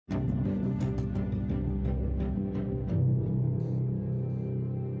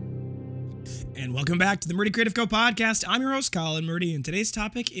And welcome back to the Murdy Creative Co podcast. I'm your host, Colin Murdy, and today's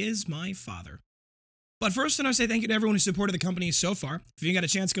topic is my father. But first, I want to say thank you to everyone who supported the company so far. If you got a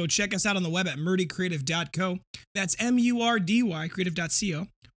chance, go check us out on the web at murdycreative.co. That's M-U-R-D-Y creative.co.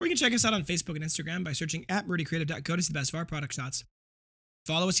 Or you can check us out on Facebook and Instagram by searching at murdycreative.co to see the best of our product shots.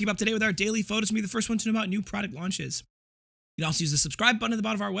 Follow us, keep up to date with our daily photos, and be the first one to know about new product launches. You can also use the subscribe button at the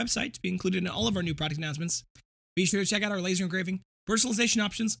bottom of our website to be included in all of our new product announcements. Be sure to check out our laser engraving, personalization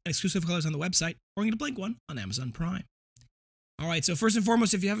options, and exclusive colors on the website, or get a blank one on Amazon Prime. All right, so first and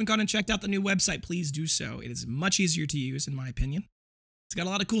foremost, if you haven't gone and checked out the new website, please do so. It is much easier to use, in my opinion. It's got a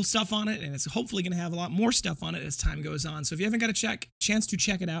lot of cool stuff on it, and it's hopefully going to have a lot more stuff on it as time goes on. So if you haven't got a chance to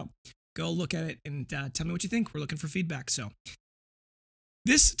check it out, go look at it and tell me what you think. We're looking for feedback. So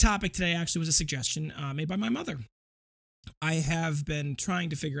this topic today actually was a suggestion made by my mother. I have been trying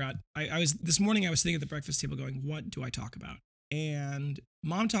to figure out, this morning I was sitting at the breakfast table going, what do I talk about? And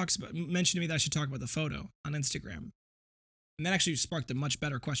Mom mentioned to me that I should talk about the photo on Instagram. And that actually sparked a much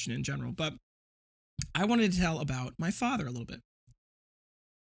better question in general. But I wanted to tell about my father a little bit.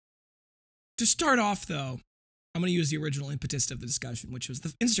 To start off, though, I'm going to use the original impetus of the discussion, which was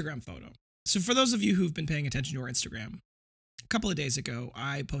the Instagram photo. So for those of you who've been paying attention to our Instagram, a couple of days ago,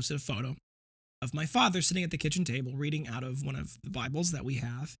 I posted a photo of my father sitting at the kitchen table reading out of one of the Bibles that we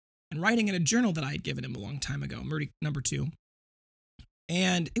have and writing in a journal that I had given him a long time ago, Murdy number 2.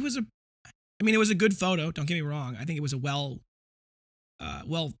 And it was a good photo. Don't get me wrong. I think it was a well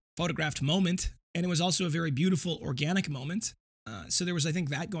photographed moment, and it was also a very beautiful, organic moment. So there was, I think,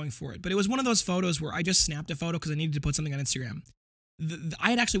 that going for it. But it was one of those photos where I just snapped a photo because I needed to put something on Instagram.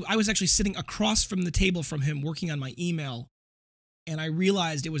 I was actually sitting across from the table from him working on my email, and I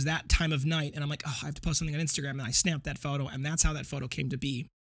realized it was that time of night, and I'm like, oh, I have to post something on Instagram, and I snapped that photo, and that's how that photo came to be.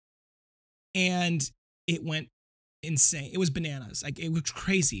 And it went insane. It was bananas. Like, it was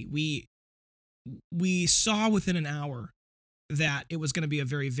crazy. We saw within an hour that it was going to be a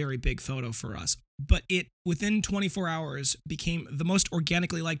very, very big photo for us. But it, within 24 hours, became the most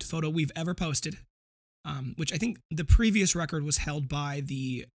organically liked photo we've ever posted, which I think the previous record was held by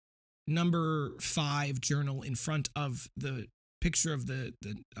the number 5 journal in front of the picture of the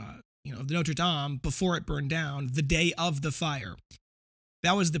Notre Dame before it burned down the day of the fire.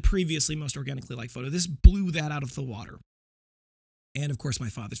 That was the previously most organically liked photo. This blew that out of the water. And of course, my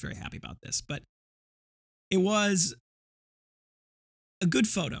father's very happy about this. But it was a good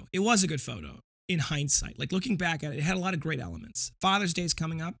photo. It was a good photo in hindsight. Like, looking back at it, it had a lot of great elements. Father's Day is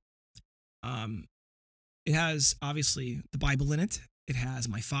coming up. It has, obviously, the Bible in it. It has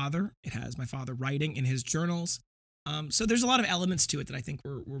my father. It has my father writing in his journals. So there's a lot of elements to it that I think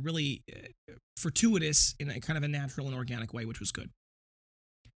were really fortuitous in a kind of a natural and organic way, which was good.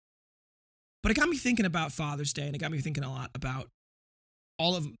 But it got me thinking about Father's Day, and it got me thinking a lot about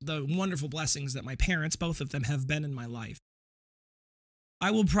all of the wonderful blessings that my parents, both of them, have been in my life.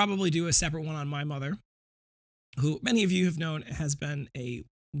 I will probably do a separate one on my mother, who many of you have known has been a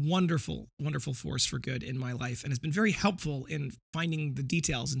wonderful, wonderful force for good in my life and has been very helpful in finding the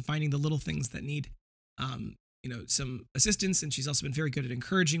details and finding the little things that need some assistance, and she's also been very good at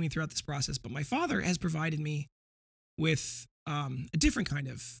encouraging me throughout this process. But my father has provided me with a different kind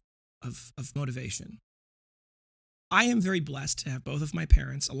of motivation. I am very blessed to have both of my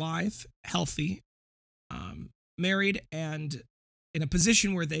parents alive, healthy, married, and in a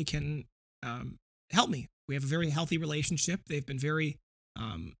position where they can help me. We have a very healthy relationship. They've been very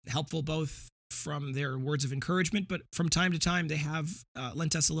helpful, both from their words of encouragement, but from time to time, they have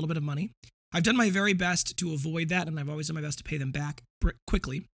lent us a little bit of money. I've done my very best to avoid that, and I've always done my best to pay them back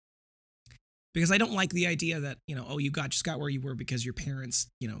quickly, because I don't like the idea that, you just got where you were because your parents,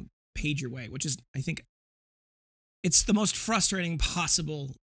 paid your way, which is, I think, it's the most frustrating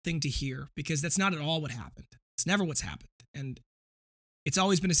possible thing to hear, because that's not at all what happened. It's never what's happened. And it's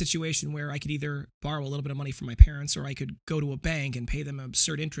always been a situation where I could either borrow a little bit of money from my parents, or I could go to a bank and pay them an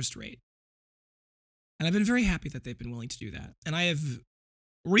absurd interest rate. And I've been very happy that they've been willing to do that. And I have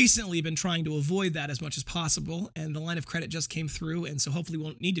recently been trying to avoid that as much as possible, and the line of credit just came through, and so hopefully we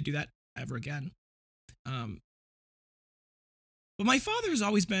won't need to do that ever again. But my father has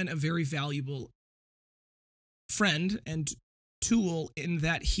always been a very valuable friend and tool, in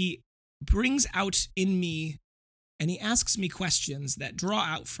that he brings out in me, and he asks me questions that draw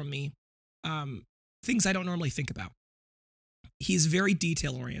out from me things I don't normally think about. He's very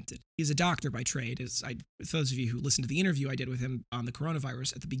detail-oriented. He's a doctor by trade. For those of you who listened to the interview I did with him on the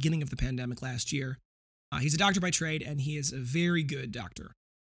coronavirus at the beginning of the pandemic last year, he's a doctor by trade, and he is a very good doctor.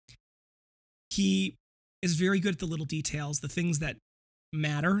 He is very good at the little details, the things that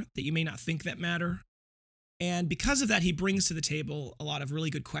matter, that you may not think that matter. And because of that, he brings to the table a lot of really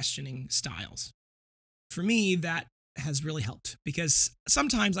good questioning styles. For me, that has really helped because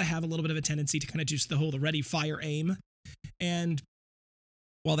sometimes I have a little bit of a tendency to kind of just the ready, fire, aim. And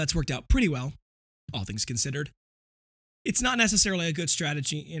while that's worked out pretty well, all things considered, it's not necessarily a good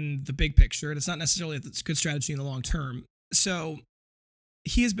strategy in the big picture, and it's not necessarily a good strategy in the long term. So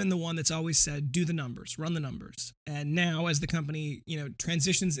he has been the one that's always said, do the numbers, run the numbers. And now as the company,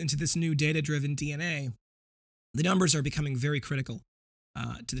 transitions into this new data-driven DNA, the numbers are becoming very critical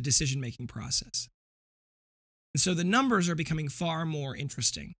to the decision-making process. And so the numbers are becoming far more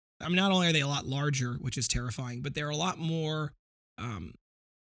interesting. I mean, not only are they a lot larger, which is terrifying, but they're a lot more,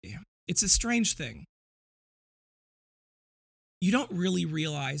 it's a strange thing. You don't really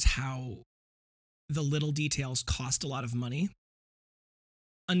realize how the little details cost a lot of money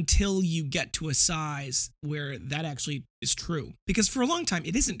until you get to a size where that actually is true. Because for a long time,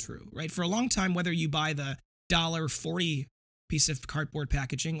 it isn't true, right? For a long time, whether you buy the $1.40 piece of cardboard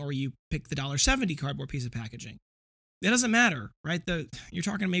packaging or you pick the $1.70 cardboard piece of packaging, that doesn't matter, right? You're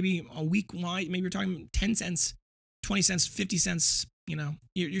talking maybe a week wide, maybe you're talking 10 cents, 20 cents, 50 cents,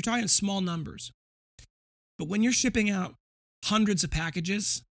 you're talking small numbers. But when you're shipping out hundreds of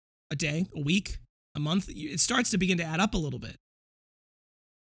packages a day, a week, a month, it starts to begin to add up a little bit.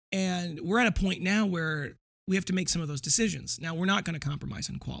 And we're at a point now where we have to make some of those decisions. Now, we're not going to compromise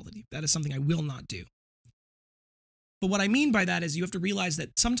on quality. That is something I will not do. But what I mean by that is you have to realize that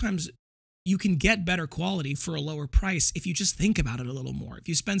sometimes you can get better quality for a lower price if you just think about it a little more. If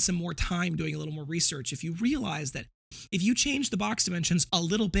you spend some more time doing a little more research, if you realize that if you change the box dimensions a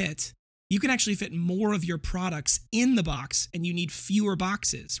little bit, you can actually fit more of your products in the box and you need fewer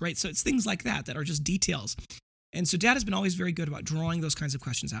boxes, right? So it's things like that are just details. And so Dad has been always very good about drawing those kinds of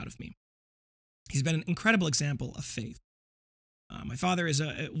questions out of me. He's been an incredible example of faith. My father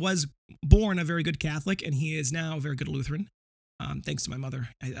was born a very good Catholic, and he is now a very good Lutheran, thanks to my mother,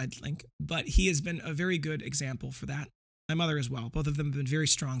 I think. But he has been a very good example for that. My mother as well. Both of them have been very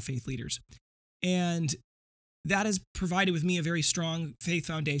strong faith leaders. And that has provided with me a very strong faith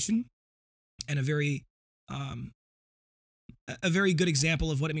foundation and a very good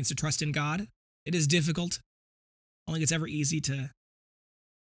example of what it means to trust in God. It is difficult. I don't think it's ever easy to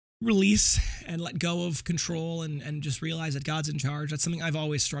release and let go of control and just realize that God's in charge. That's something I've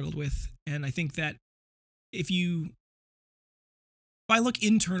always struggled with. And I think that if I look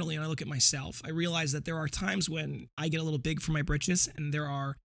internally and I look at myself, I realize that there are times when I get a little big for my britches, and there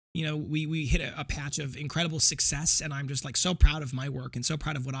are, we hit a patch of incredible success, and I'm just like so proud of my work and so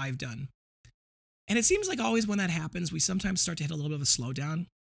proud of what I've done. And it seems like always when that happens, we sometimes start to hit a little bit of a slowdown. And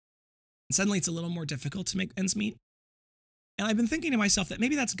suddenly it's a little more difficult to make ends meet. And I've been thinking to myself that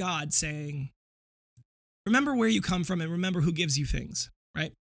maybe that's God saying, remember where you come from and remember who gives you things,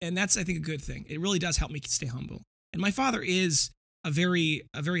 right? And that's, I think, a good thing. It really does help me stay humble. And my father is a very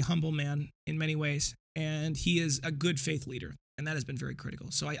humble man in many ways, and he is a good faith leader, and that has been very critical.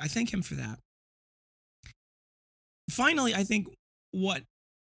 So I thank him for that. Finally, I think what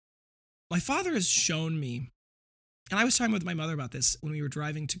my father has shown me, and I was talking with my mother about this when we were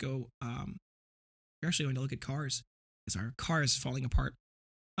driving to go, we're actually going to look at cars, because our car is falling apart.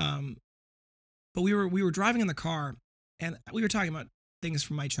 But we were driving in the car, and we were talking about things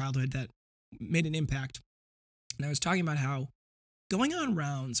from my childhood that made an impact. And I was talking about how going on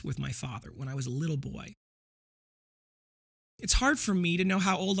rounds with my father when I was a little boy, it's hard for me to know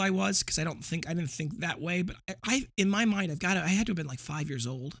how old I was because I didn't think that way. But I in my mind, I had to have been like 5 years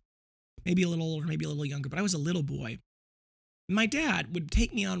old, maybe a little older, maybe a little younger. But I was a little boy. My dad would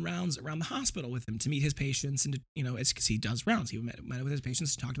take me on rounds around the hospital with him to meet his patients, and it's because he does rounds. He met with his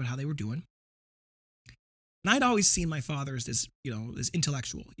patients, talked about how they were doing. And I'd always seen my father as this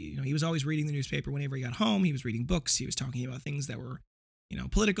intellectual. He was always reading the newspaper whenever he got home. He was reading books. He was talking about things that were,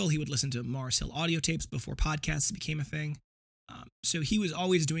 political. He would listen to Mars Hill audio tapes before podcasts became a thing. So he was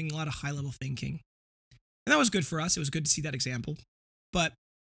always doing a lot of high-level thinking. And that was good for us. It was good to see that example. But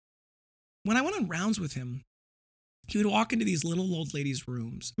when I went on rounds with him, he would walk into these little old ladies'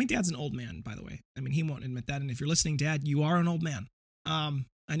 rooms. I mean, Dad's an old man, by the way. I mean, he won't admit that. And if you're listening, Dad, you are an old man.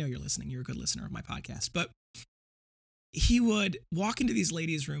 I know you're listening. You're a good listener of my podcast. But he would walk into these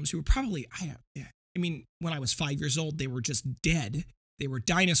ladies' rooms who were probably, when I was 5 years old, they were just dead. They were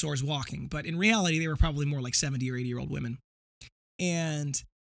dinosaurs walking. But in reality, they were probably more like 70 or 80-year-old women. And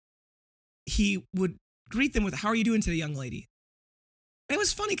he would greet them with, "How are you doing today, young lady?" And it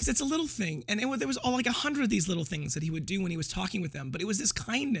was funny because it's a little thing. And there was all like 100 of these little things that he would do when he was talking with them. But it was this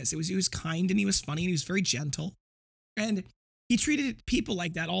kindness. He was kind and he was funny and he was very gentle. And he treated people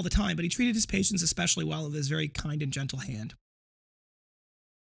like that all the time, but he treated his patients especially well with his very kind and gentle hand.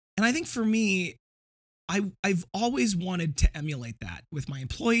 And I think for me, I've always wanted to emulate that with my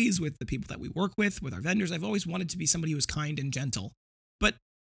employees, with the people that we work with our vendors. I've always wanted to be somebody who is kind and gentle. But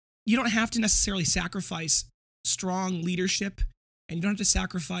you don't have to necessarily sacrifice strong leadership, and you don't have to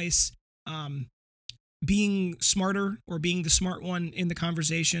sacrifice being smarter or being the smart one in the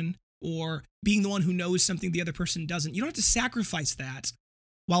conversation or being the one who knows something the other person doesn't. You don't have to sacrifice that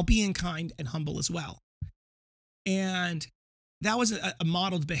while being kind and humble as well. And that was a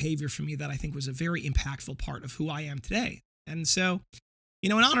modeled behavior for me that I think was a very impactful part of who I am today. And so,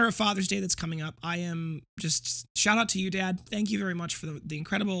 in honor of Father's Day that's coming up, I am just shout out to you, Dad. Thank you very much for the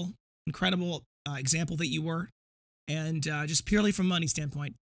incredible example that you were. And just purely from money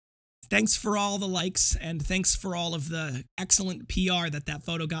standpoint, thanks for all the likes and thanks for all of the excellent PR that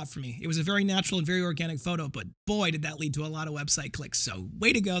photo got for me. It was a very natural and very organic photo, but boy, did that lead to a lot of website clicks. So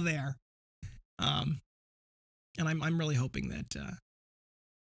way to go there. And I'm really hoping that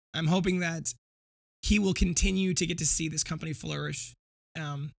he will continue to get to see this company flourish,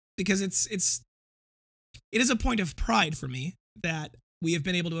 because it is a point of pride for me that we have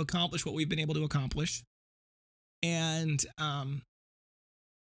been able to accomplish what we've been able to accomplish, and I'm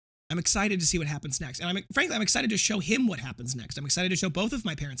excited to see what happens next. And I'm excited to show him what happens next. I'm excited to show both of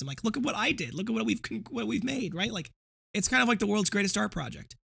my parents. I'm like, look at what I did. Look at what we've made, right? Like, it's kind of like the world's greatest art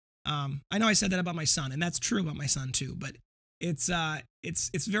project. I know I said that about my son, and that's true about my son too, but it's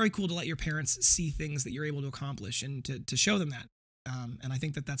very cool to let your parents see things that you're able to accomplish and to show them that. And I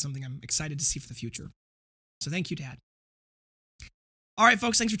think that's something I'm excited to see for the future. So thank you, Dad. All right,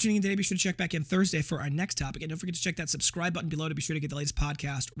 folks, thanks for tuning in today. Be sure to check back in Thursday for our next topic. And don't forget to check that subscribe button below to be sure to get the latest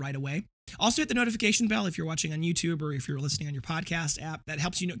podcast right away. Also hit the notification bell if you're watching on YouTube or if you're listening on your podcast app. That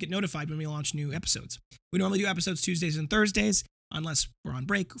helps you get notified when we launch new episodes. We normally do episodes Tuesdays and Thursdays, unless we're on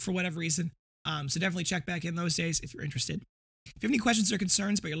break for whatever reason. So definitely check back in those days if you're interested. If you have any questions or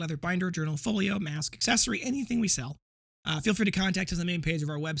concerns about your leather binder, journal, folio, mask, accessory, anything we sell, feel free to contact us on the main page of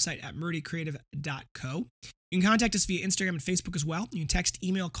our website at murdycreative.co. You can contact us via Instagram and Facebook as well. You can text,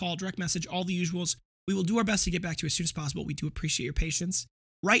 email, call, direct message, all the usuals. We will do our best to get back to you as soon as possible. We do appreciate your patience.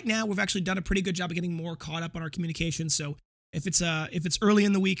 Right now, we've actually done a pretty good job of getting more caught up on our communication. So if it's early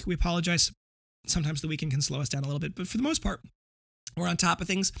in the week, we apologize. Sometimes the weekend can slow us down a little bit, but for the most part, we're on top of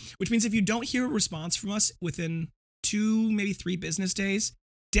things, which means if you don't hear a response from us within 2, maybe 3 business days,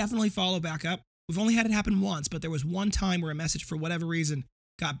 definitely follow back up. We've only had it happen once, but there was one time where a message, for whatever reason,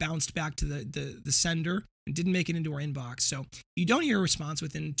 got bounced back to the sender and didn't make it into our inbox. So if you don't hear a response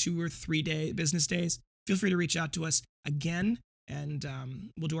within 2 or 3 business days, feel free to reach out to us again, and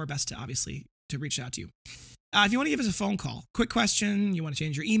we'll do our best to reach out to you. If you want to give us a phone call, quick question, you want to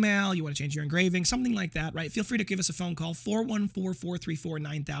change your email, you want to change your engraving, something like that, right? Feel free to give us a phone call,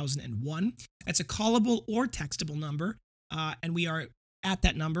 414-434-9001. That's a callable or textable number, and we are at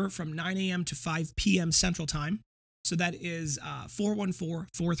that number from 9 a.m. to 5 p.m. Central Time. So that is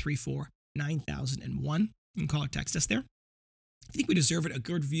 414-434-9001. You can call or text us there. I think we deserve it. A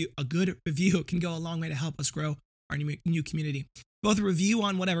good review can go a long way to help us grow our new community. Both a review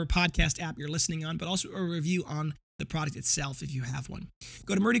on whatever podcast app you're listening on, but also a review on the product itself if you have one.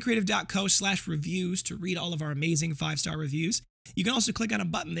 Go to murdycreative.co/reviews to read all of our amazing 5-star reviews. You can also click on a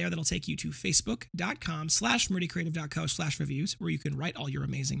button there that'll take you to facebook.com/murdycreative.co/reviews, where you can write all your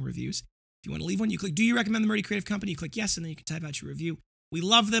amazing reviews. If you want to leave one, you click, do you recommend the Murdy Creative Company? You click yes, and then you can type out your review. We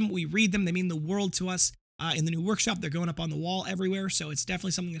love them. We read them. They mean the world to us. In the new workshop, they're going up on the wall everywhere, so it's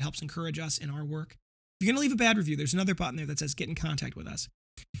definitely something that helps encourage us in our work. If you're going to leave a bad review, there's another button there that says get in contact with us.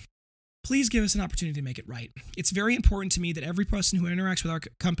 Please give us an opportunity to make it right. It's very important to me that every person who interacts with our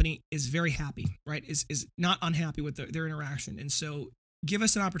company is very happy, right? Is not unhappy with their interaction. And so give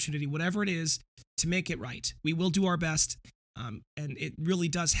us an opportunity, whatever it is, to make it right. We will do our best, and it really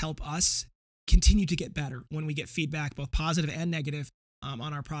does help us continue to get better when we get feedback, both positive and negative,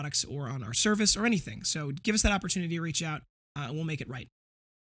 on our products or on our service or anything. So give us that opportunity to reach out, and we'll make it right.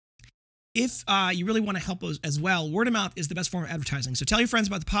 If you really want to help us as well, word of mouth is the best form of advertising. So tell your friends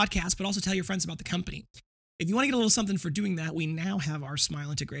about the podcast, but also tell your friends about the company. If you want to get a little something for doing that, we now have our Smile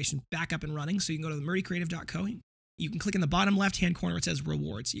integration back up and running. So you can go to the murdycreative.co. You can click in the bottom left-hand corner where it says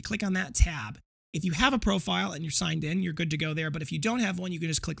rewards. You click on that tab. If you have a profile and you're signed in, you're good to go there. But if you don't have one, you can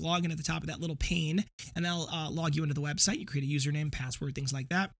just click login at the top of that little pane, and that'll log you into the website. You create a username, password, things like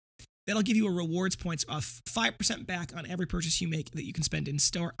that. That'll give you a rewards points of 5% back on every purchase you make that you can spend in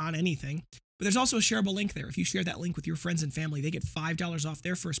store on anything. But there's also a shareable link there. If you share that link with your friends and family, they get $5 off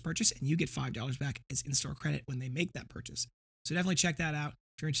their first purchase, and you get $5 back as in-store credit when they make that purchase. So definitely check that out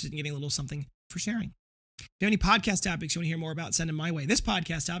if you're interested in getting a little something for sharing. If you have any podcast topics you want to hear more about, send them my way. This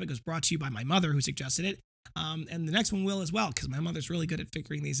podcast topic was brought to you by my mother, who suggested it. And the next one will as well, because my mother's really good at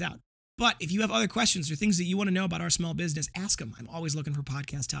figuring these out. But if you have other questions or things that you want to know about our small business, ask them. I'm always looking for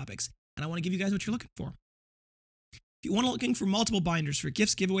podcast topics, and I want to give you guys what you're looking for. If you want to looking for multiple binders for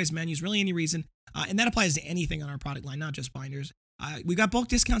gifts, giveaways, menus, really any reason, and that applies to anything on our product line, not just binders, we got bulk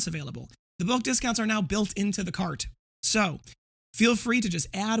discounts available. The bulk discounts are now built into the cart. So feel free to just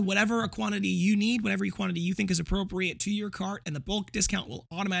add whatever quantity you need, whatever quantity you think is appropriate to your cart, and the bulk discount will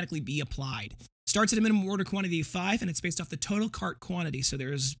automatically be applied. Starts at a minimum order quantity of 5, and it's based off the total cart quantity. So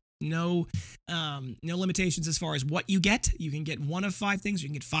there's no limitations as far as what you get. You can get 1 of 5 things. You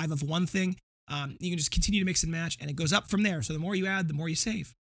can get 5 of one thing. You can just continue to mix and match, and it goes up from there. So the more you add, the more you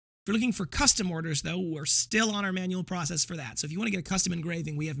save. If you're looking for custom orders, though, we're still on our manual process for that. So if you want to get a custom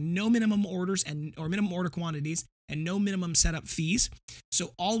engraving, we have no minimum orders or minimum order quantities and no minimum setup fees.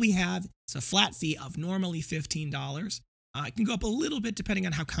 So all we have is a flat fee of normally $15. It can go up a little bit depending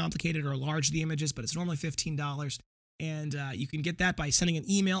on how complicated or large the image is, but it's normally $15. And you can get that by sending an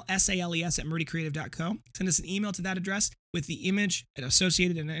email, sales@meridiacreative.co. Send us an email to that address with the image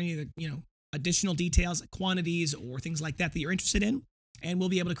associated and any of the additional details, quantities, or things like that you're interested in, and we'll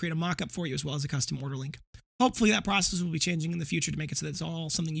be able to create a mock-up for you as well as a custom order link. Hopefully that process will be changing in the future to make it so that it's all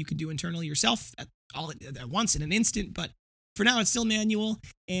something you can do internally yourself all at once in an instant, but for now it's still manual,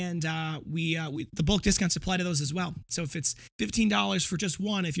 and the bulk discounts apply to those as well. So if it's $15 for just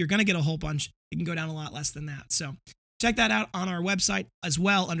one, if you're going to get a whole bunch, it can go down a lot less than that. So check that out on our website as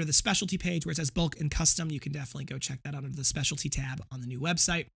well under the specialty page where it says bulk and custom. You can definitely go check that out under the specialty tab on the new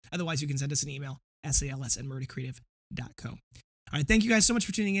website. Otherwise, you can send us an email, sals@meridiacreative.co. All right, thank you guys so much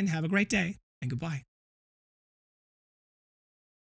for tuning in. Have a great day, and goodbye.